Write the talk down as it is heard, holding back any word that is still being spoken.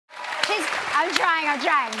I'm trying.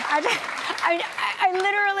 I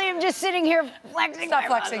literally am just sitting here flexing. Stop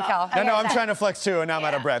flexing, Cal. No, I'm trying to flex too, and now I'm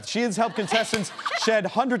out of breath. She has helped contestants shed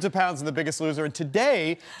hundreds of pounds in The Biggest Loser, and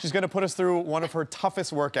today she's going to put us through one of her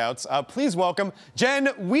toughest workouts. Please welcome Jen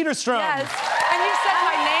Widerstom. Yes, and you said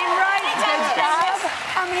my name right.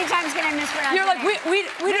 How many times can I mispronounce? You're like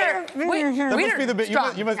That must be the bit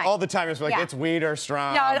you must all the time. You're like, it's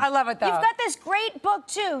Widerstrom. Yeah, I love it though. You've got this great book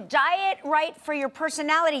too, Diet Right for Your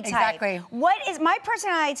Personality Type. Exactly. What is my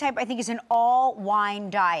personality type? I think is an all-wine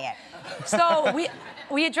diet. So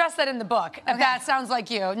we address that in the book. If that sounds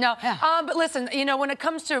like you. No. Yeah. But listen, you know, when it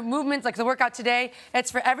comes to movements like the workout today,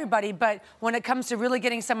 it's for everybody. But when it comes to really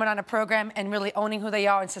getting someone on a program and really owning who they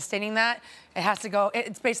are and sustaining that, it has to go.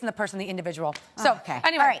 It's based on the person, the individual. So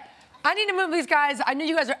anyway. All right. I need to move these guys. I know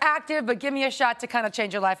you guys are active, but give me a shot to kind of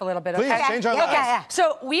change your life a little bit, okay? Please, change our lives. Yeah.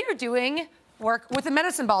 So we are doing work with a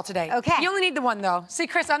medicine ball today. Okay. You only need the one, though. See,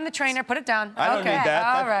 Chris, I'm the trainer. Put it down. I don't need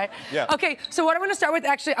that. All right. Yeah. Okay, so what I'm going to start with,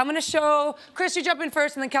 actually, I'm going to show Chris, you jump in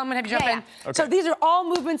first, and then Cal, I'm going to have you jump in. Okay. So these are all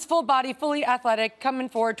movements, full body, fully athletic, coming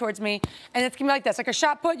forward towards me. And it's going to be like this, like a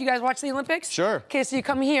shot put. You guys watch the Olympics? Sure. Okay, so you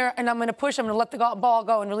come here, and I'm going to push. I'm going to let the ball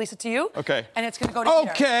go and release it to you. Okay. And it's going to go to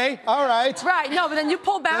here. Okay, all right. Right, no, but then you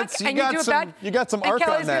pull back, and you do it back. You got some and arc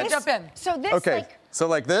Kelly's on going that. to jump in. So this Okay. So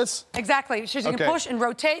like this? Exactly. So you can push and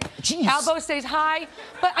rotate. Jeez. Elbow stays high.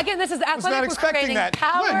 But again, this is athletic. I was not expecting that.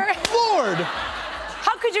 Power. Good Lord!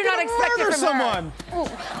 How could you not expect it from someone?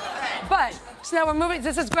 her? But so now we're moving.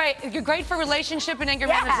 This is great. You're great for relationship and anger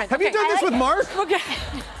management. Have you done this with Mark? Okay.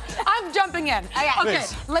 I'm jumping in. Okay.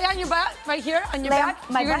 Thanks. Lay on your back, right here, on your back.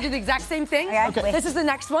 You're going to do the exact same thing. Okay. This is the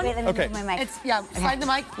next one. Wait, let me move my mic. It's, slide the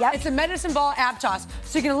mic. Yep. It's a medicine ball ab toss.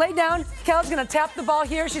 So you're going to lay down. Kel's going to tap the ball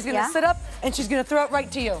here. She's going to sit up, and she's going to throw it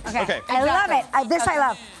right to you. Okay. I love it. I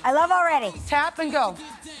love. I love already. Tap and go.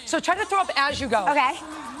 So try to throw up as you go. Okay.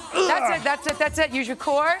 That's it. Use your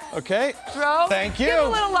core. Okay. Throw. Thank you. Give a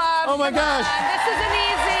little love. Oh my gosh. This isn't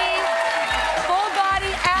easy. Full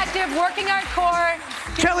body, active, working our core.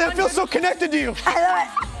 Kelly, I feel so connected to you. I love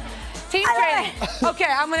it. Team training. Okay,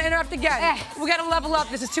 I'm going to interrupt again. We got to level up.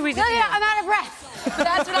 This is too easy. No, I'm out of breath. But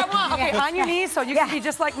that's what I want. Okay, on your knees, so you can be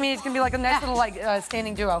just like me. It's going to be like a nice little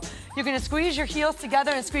standing duo. You're going to squeeze your heels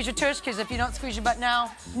together and squeeze your tush, because if you don't squeeze your butt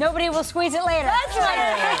now, nobody will squeeze it later. That's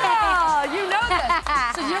right. Oh, you know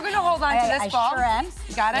this. So you're going to hold on to this ball. I sure am.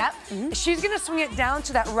 Got it? Yep. She's going to swing it down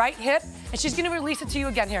to that right hip, and she's going to release it to you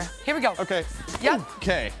again here. Here we go. Okay. Yep.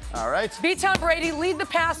 Okay. All right. Be Tom Brady, lead the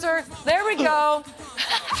passer. There we go.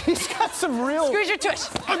 He's got some real... Squeeze your tush.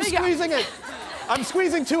 I'm squeezing it. I'm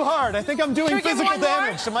squeezing too hard. I think I'm doing physical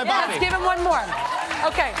damage to my body. Let's give him one more.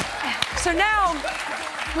 Okay. So now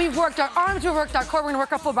we've worked our arms, we've worked our core, we're going to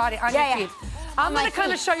work our full body on your feet. I'm going to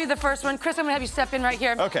kind of show you the first one. Chris, I'm going to have you step in right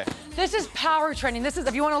here. Okay. This is power training. This is,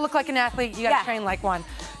 if you want to look like an athlete, you got to train like one.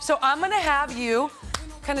 So I'm going to have you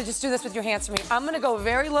kind of just do this with your hands for me. I'm going to go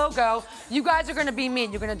very low go. You guys are going to be me.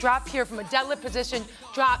 You're going to drop here from a deadlift position.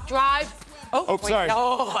 Drop, drive. Oh, wait, sorry.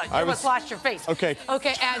 Oh, you almost lost your face. Okay.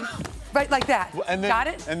 Okay, and right like that. And then, got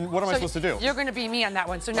it? And what am I supposed to do? You're going to be me on that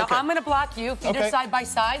one. So now I'm going to block you. Feet are side by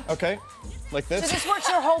side. Okay. Like this? So this works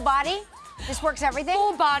your whole body? This works everything?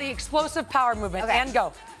 Full body, explosive power movement. And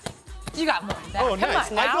go. You got more than that. Oh, Come nice.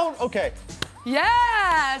 on now. I don't... Okay.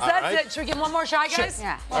 Yes, that's it. Should we give one more try, guys? Sure.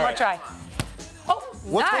 Yeah. One more try. Oh,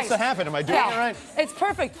 What's supposed to happen? Am I doing it right? It's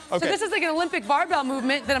perfect. Okay. So this is like an Olympic barbell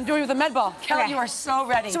movement that I'm doing with a med ball. Kelly, you are so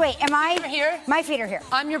ready. So wait, am I... You're here. My feet are here.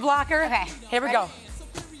 I'm your blocker. Okay. Here we go.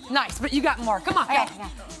 Nice, but you got more. Come on, Okay.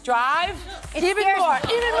 Drive. It Even scares more.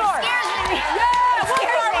 me. Even It more. scares me. Yeah,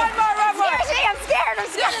 one more. It scares me. I'm scared.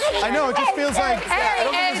 I know, it just feels like... I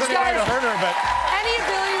don't think there's any way to hurt her, but... Any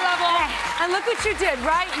ability level. And look what you did,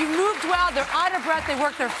 right? You moved well. They're out of breath. They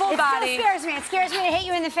worked their full body. It still scares me. It scares me to hit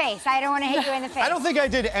you in the face. I don't want to hit you in the face. I don't think I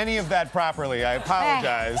did any of that properly. I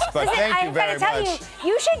apologize, but Listen, thank you very I've got to tell much.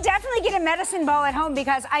 you should definitely get a medicine ball at home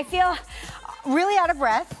because I feel really out of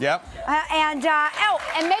breath. Yep. And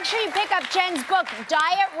make sure you pick up Jen's book,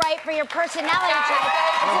 Diet Right for Your Personality Type.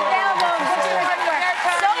 It's available in bookstores everywhere.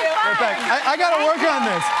 So fun. I got to work on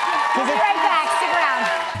this. We'll be right back.